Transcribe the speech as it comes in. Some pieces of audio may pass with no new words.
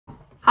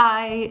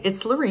Hi,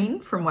 it's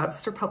Laureen from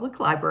Webster Public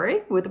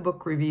Library with a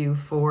book review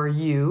for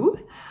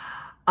you.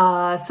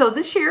 So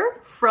this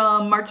year,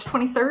 from March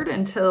 23rd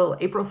until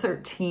April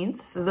 13th,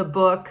 the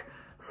book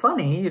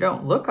Funny, You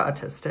Don't Look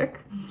Autistic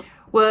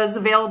was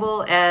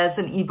available as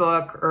an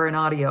ebook or an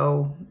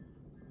audio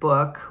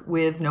book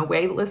with no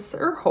wait lists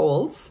or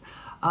holds.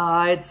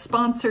 It's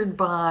sponsored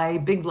by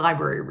Big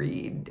Library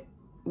Read,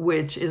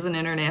 which is an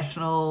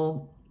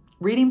international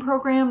reading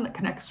program that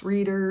connects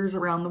readers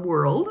around the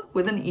world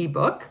with an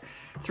ebook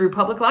through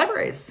public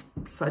libraries,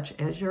 such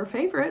as your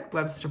favorite,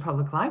 Webster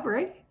Public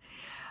Library.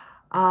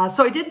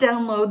 So I did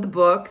download the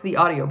book, the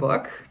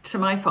audiobook, to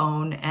my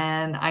phone,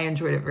 and I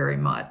enjoyed it very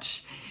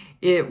much.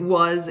 It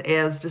was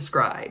as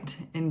described,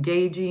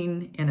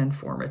 engaging and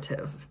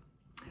informative.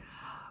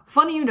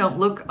 Funny You Don't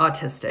Look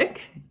Autistic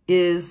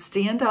is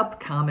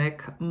stand-up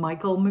comic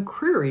Michael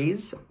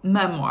McCreary's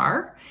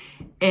memoir,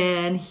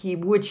 and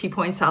which he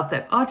points out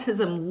that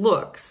autism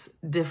looks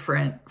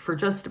different for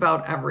just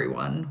about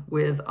everyone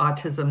with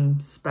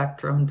autism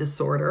spectrum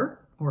disorder,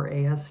 or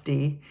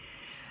ASD.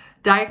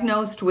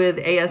 Diagnosed with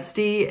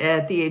ASD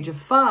at the age of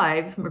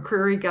 5,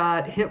 McCreary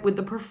got hit with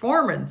the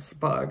performance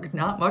bug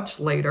not much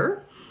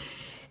later,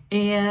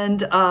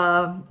 and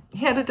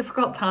he had a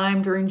difficult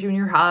time during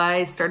junior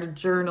high, started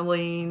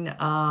journaling,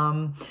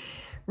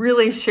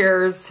 really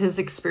shares his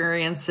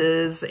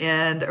experiences,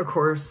 and of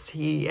course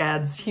he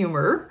adds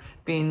humor,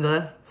 being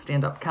the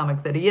stand-up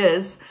comic that he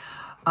is.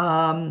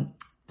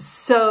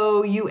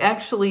 So you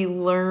actually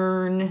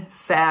learn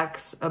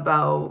facts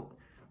about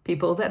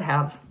people that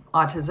have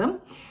autism,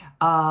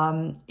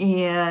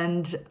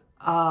 and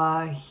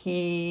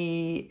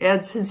he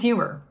adds his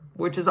humor,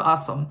 which is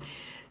awesome.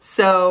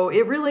 So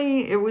it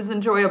was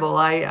enjoyable.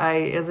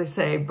 As I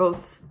say,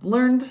 both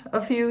learned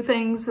a few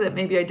things that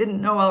maybe I didn't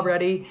know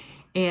already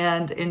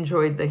and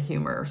enjoyed the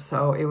humor.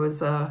 So it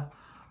was a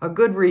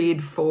good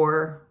read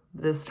for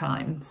this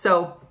time.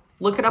 So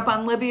look it up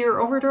on Libby or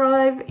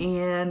Overdrive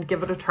and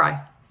give it a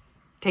try.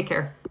 Take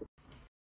care.